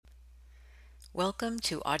Welcome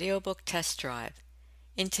to Audiobook Test Drive.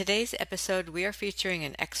 In today's episode, we are featuring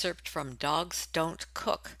an excerpt from Dogs Don't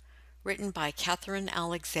Cook, written by Catherine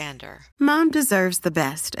Alexander. Mom deserves the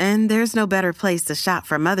best, and there's no better place to shop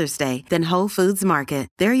for Mother's Day than Whole Foods Market.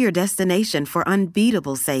 They're your destination for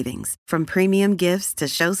unbeatable savings, from premium gifts to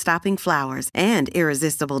show-stopping flowers and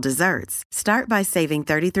irresistible desserts. Start by saving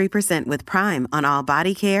 33% with Prime on all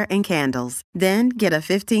body care and candles. Then get a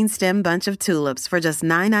 15-stem bunch of tulips for just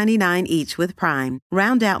 $9.99 each with Prime.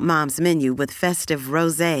 Round out Mom's menu with festive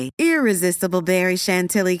rosé, irresistible berry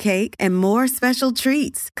chantilly cake, and more special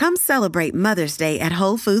treats. Come celebrate Mother's Day at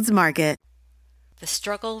Whole Foods Market. The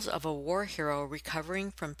struggles of a war hero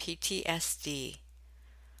recovering from PTSD.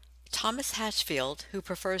 Thomas Hatchfield, who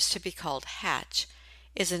prefers to be called Hatch,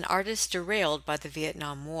 is an artist derailed by the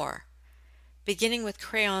Vietnam War. Beginning with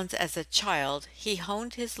crayons as a child, he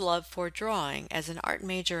honed his love for drawing as an art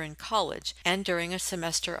major in college and during a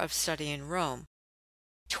semester of study in Rome.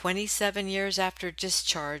 27 years after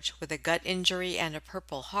discharge with a gut injury and a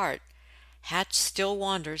Purple Heart, Hatch still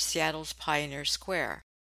wanders Seattle's Pioneer Square.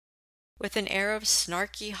 With an air of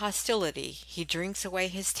snarky hostility, he drinks away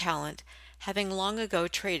his talent, having long ago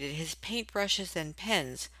traded his paintbrushes and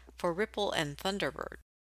pens for Ripple and Thunderbird.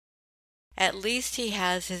 At least he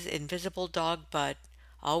has his invisible dog Bud,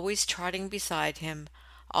 always trotting beside him,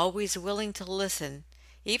 always willing to listen,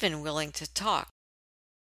 even willing to talk.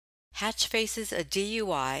 Hatch faces a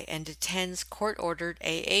DUI and attends court-ordered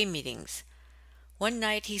AA meetings. One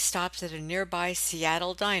night he stops at a nearby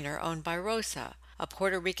Seattle diner owned by Rosa, a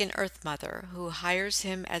Puerto Rican Earth Mother who hires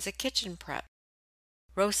him as a kitchen prep.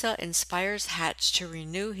 Rosa inspires Hatch to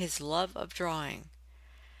renew his love of drawing.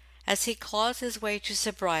 As he claws his way to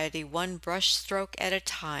sobriety one brush stroke at a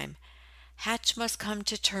time, Hatch must come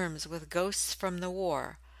to terms with ghosts from the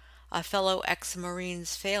war, a fellow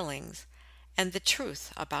ex-Marine's failings, and the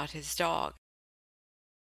truth about his dog.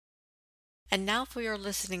 And now for your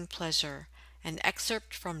listening pleasure, an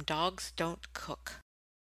excerpt from Dogs Don't Cook.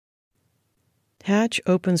 Hatch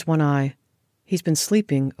opens one eye. He's been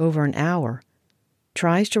sleeping over an hour.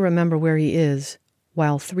 Tries to remember where he is,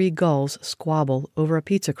 while 3 gulls squabble over a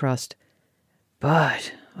pizza crust. Bud,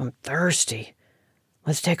 I'm thirsty.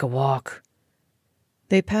 Let's take a walk.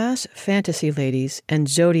 They pass Fantasy Ladies and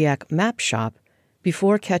Zodiac Map Shop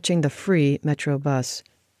before catching the free Metro bus.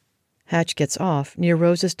 Hatch gets off near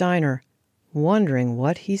Rosa's diner, wondering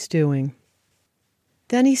what he's doing.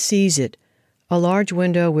 Then he sees it, a large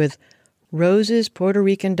window with Rose's Puerto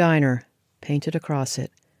Rican Diner painted across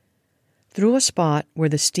it. Through a spot where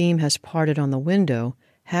the steam has parted on the window,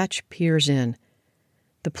 Hatch peers in.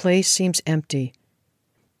 The place seems empty.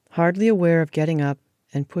 Hardly aware of getting up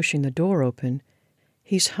and pushing the door open,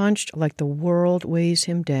 he's hunched like the world weighs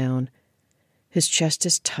him down. His chest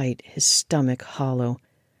is tight, his stomach hollow.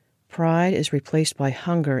 Pride is replaced by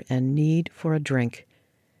hunger and need for a drink.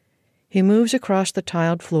 He moves across the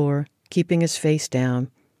tiled floor, keeping his face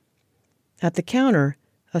down. At the counter,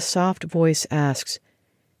 a soft voice asks,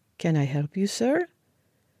 "Can I help you, sir?"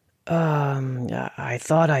 I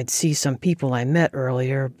thought I'd see some people I met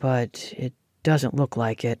earlier, but it doesn't look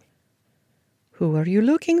like it." "Who are you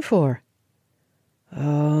looking for?"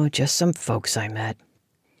 "Oh, just some folks I met."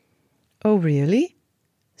 "Oh, really?"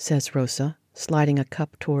 says Rosa, sliding a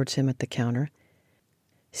cup towards him at the counter.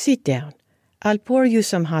 "Sit down. I'll pour you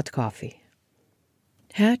some hot coffee."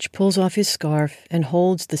 Hatch pulls off his scarf and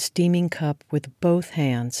holds the steaming cup with both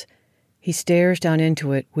hands. He stares down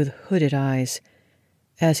into it with hooded eyes.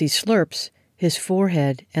 As he slurps, his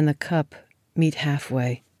forehead and the cup meet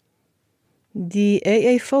halfway. "The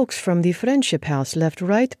AA folks from the Friendship House left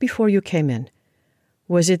right before you came in.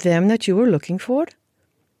 Was it them that you were looking for?"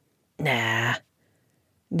 "Nah.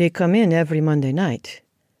 They come in every Monday night."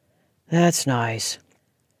 "That's nice.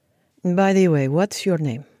 By the way, what's your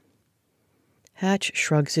name?" Hatch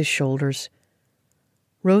shrugs his shoulders.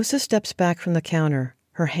 Rosa steps back from the counter,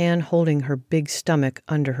 her hand holding her big stomach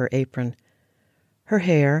under her apron. Her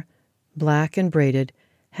hair, black and braided,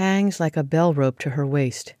 hangs like a bell rope to her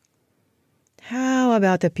waist. "How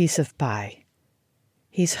about a piece of pie?"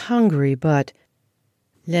 He's hungry, but...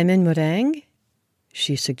 "Lemon meringue?"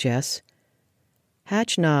 she suggests.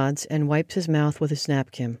 Hatch nods and wipes his mouth with his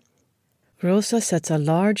napkin. Rosa sets a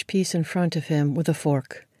large piece in front of him with a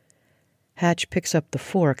fork. Hatch picks up the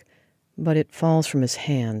fork, but it falls from his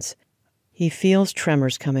hands. He feels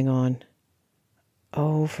tremors coming on.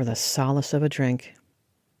 Oh, for the solace of a drink.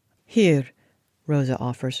 "Here," Rosa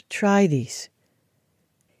offers, "try these."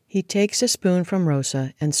 He takes a spoon from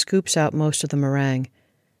Rosa and scoops out most of the meringue,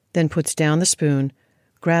 then puts down the spoon,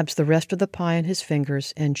 grabs the rest of the pie in his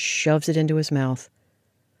fingers, and shoves it into his mouth.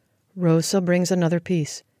 Rosa brings another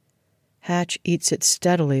piece. Hatch eats it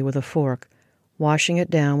steadily with a fork, washing it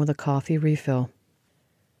down with a coffee refill.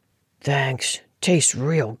 Thanks. Tastes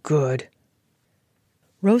real good.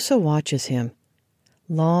 Rosa watches him.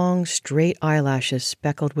 Long, straight eyelashes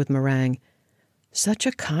speckled with meringue. Such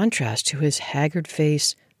a contrast to his haggard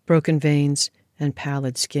face, broken veins, and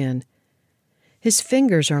pallid skin. His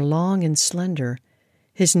fingers are long and slender.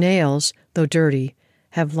 His nails, though dirty,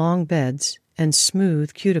 have long beds and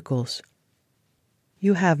smooth cuticles.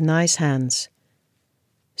 You have nice hands.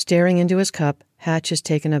 Staring into his cup, Hatch is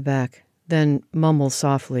taken aback, then mumbles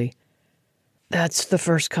softly, That's the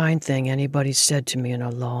first kind thing anybody's said to me in a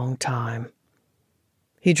long time.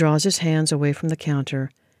 He draws his hands away from the counter,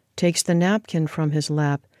 takes the napkin from his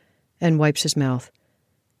lap, and wipes his mouth.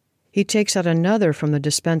 He takes out another from the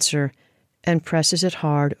dispenser and presses it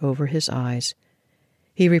hard over his eyes.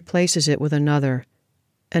 He replaces it with another,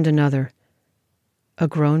 and another. A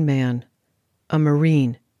grown man, a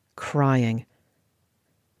Marine, crying.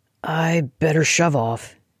 I better shove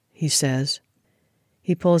off, he says.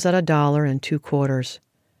 He pulls out $1 and 2 quarters.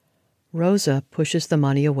 Rosa pushes the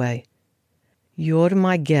money away. You're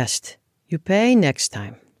my guest. You pay next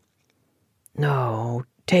time. No,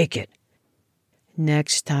 take it.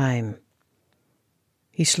 Next time.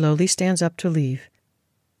 He slowly stands up to leave.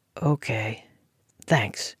 Okay,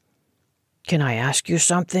 thanks. Can I ask you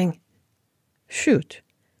something? Shoot.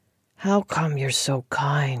 How come you're so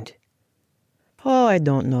kind? Oh, I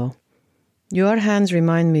don't know. Your hands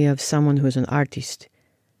remind me of someone who's an artist.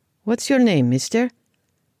 What's your name, mister?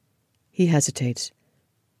 He hesitates.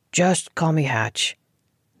 Just call me Hatch.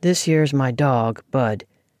 This here's my dog, Bud.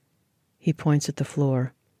 He points at the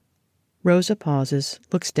floor. Rosa pauses,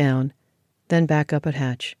 looks down, then back up at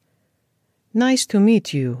Hatch. Nice to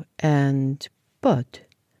meet you, and Bud.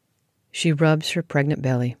 She rubs her pregnant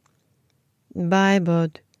belly. Bye,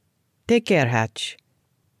 Bud. Take care, Hatch.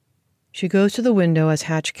 She goes to the window as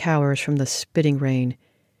Hatch cowers from the spitting rain.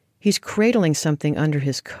 He's cradling something under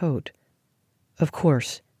his coat. Of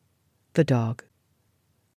course, the dog.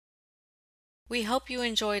 We hope you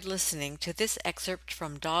enjoyed listening to this excerpt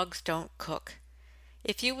from Dogs Don't Cook.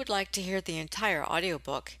 If you would like to hear the entire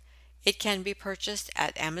audiobook, it can be purchased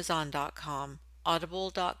at Amazon.com,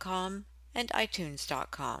 Audible.com, and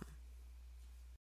iTunes.com.